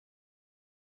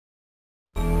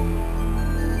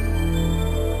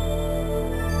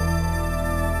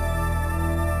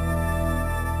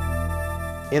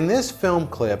In this film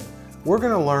clip, we're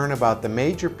going to learn about the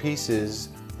major pieces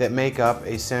that make up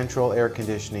a central air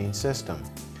conditioning system.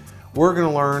 We're going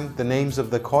to learn the names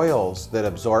of the coils that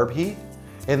absorb heat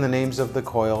and the names of the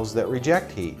coils that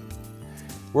reject heat.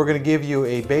 We're going to give you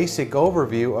a basic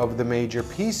overview of the major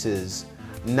pieces,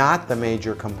 not the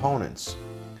major components.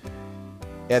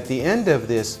 At the end of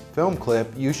this film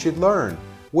clip, you should learn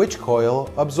which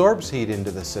coil absorbs heat into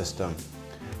the system.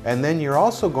 And then you're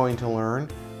also going to learn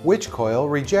which coil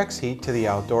rejects heat to the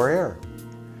outdoor air.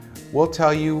 We'll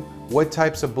tell you what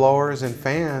types of blowers and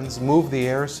fans move the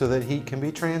air so that heat can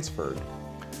be transferred.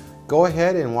 Go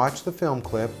ahead and watch the film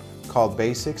clip called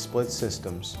Basic Split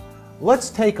Systems. Let's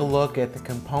take a look at the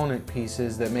component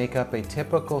pieces that make up a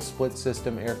typical split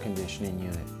system air conditioning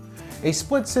unit. A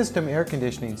split system air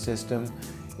conditioning system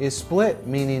is split,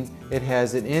 meaning it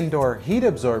has an indoor heat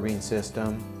absorbing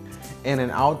system and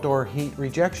an outdoor heat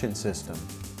rejection system.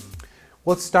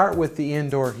 Let's start with the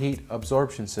indoor heat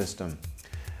absorption system.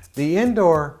 The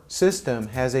indoor system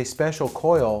has a special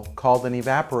coil called an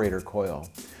evaporator coil.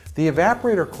 The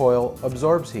evaporator coil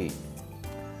absorbs heat.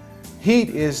 Heat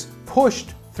is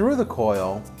pushed through the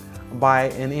coil by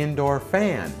an indoor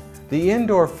fan. The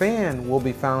indoor fan will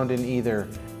be found in either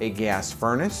a gas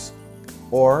furnace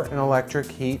or an electric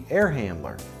heat air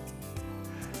handler.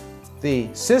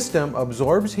 The system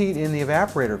absorbs heat in the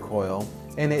evaporator coil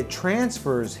and it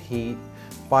transfers heat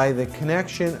by the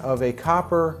connection of a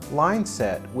copper line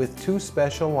set with two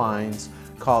special lines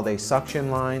called a suction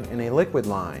line and a liquid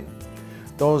line.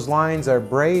 Those lines are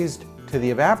brazed to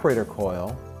the evaporator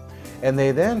coil and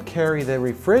they then carry the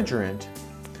refrigerant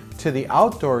to the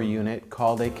outdoor unit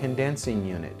called a condensing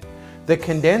unit. The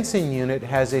condensing unit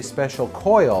has a special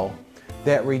coil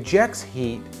that rejects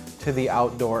heat to the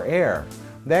outdoor air.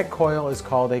 That coil is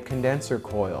called a condenser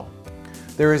coil.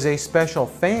 There is a special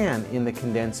fan in the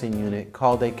condensing unit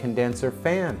called a condenser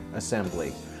fan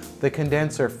assembly. The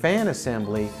condenser fan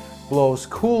assembly blows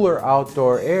cooler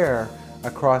outdoor air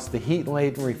across the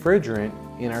heat-laden refrigerant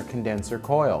in our condenser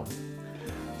coil.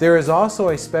 There is also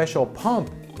a special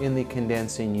pump in the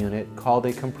condensing unit called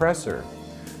a compressor.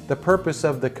 The purpose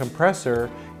of the compressor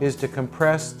is to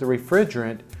compress the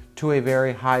refrigerant to a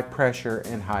very high pressure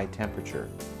and high temperature.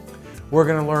 We're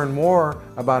going to learn more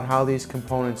about how these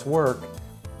components work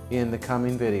in the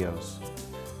coming videos.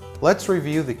 Let's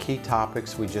review the key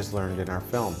topics we just learned in our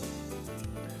film.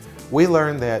 We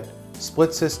learned that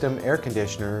split system air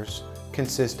conditioners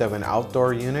consist of an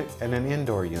outdoor unit and an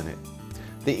indoor unit.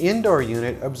 The indoor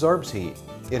unit absorbs heat.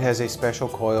 It has a special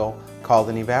coil called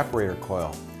an evaporator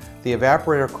coil. The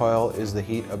evaporator coil is the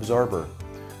heat absorber.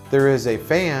 There is a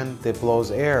fan that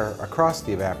blows air across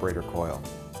the evaporator coil.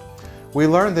 We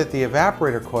learned that the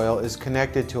evaporator coil is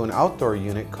connected to an outdoor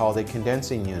unit called a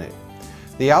condensing unit.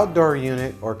 The outdoor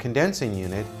unit or condensing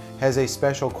unit has a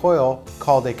special coil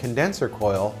called a condenser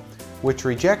coil which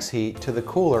rejects heat to the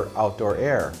cooler outdoor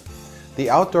air. The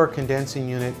outdoor condensing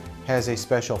unit has a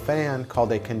special fan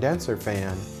called a condenser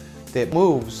fan that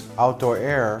moves outdoor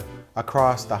air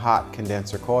across the hot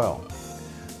condenser coil.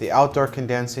 The outdoor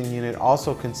condensing unit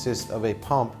also consists of a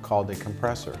pump called a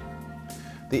compressor.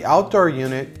 The outdoor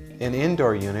unit and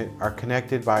indoor unit are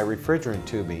connected by refrigerant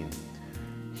tubing.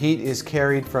 Heat is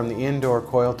carried from the indoor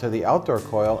coil to the outdoor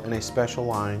coil in a special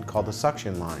line called a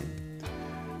suction line.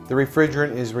 The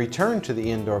refrigerant is returned to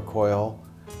the indoor coil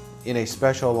in a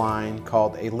special line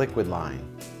called a liquid line.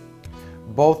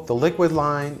 Both the liquid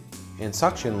line and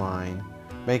suction line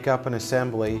make up an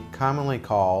assembly commonly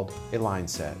called a line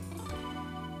set.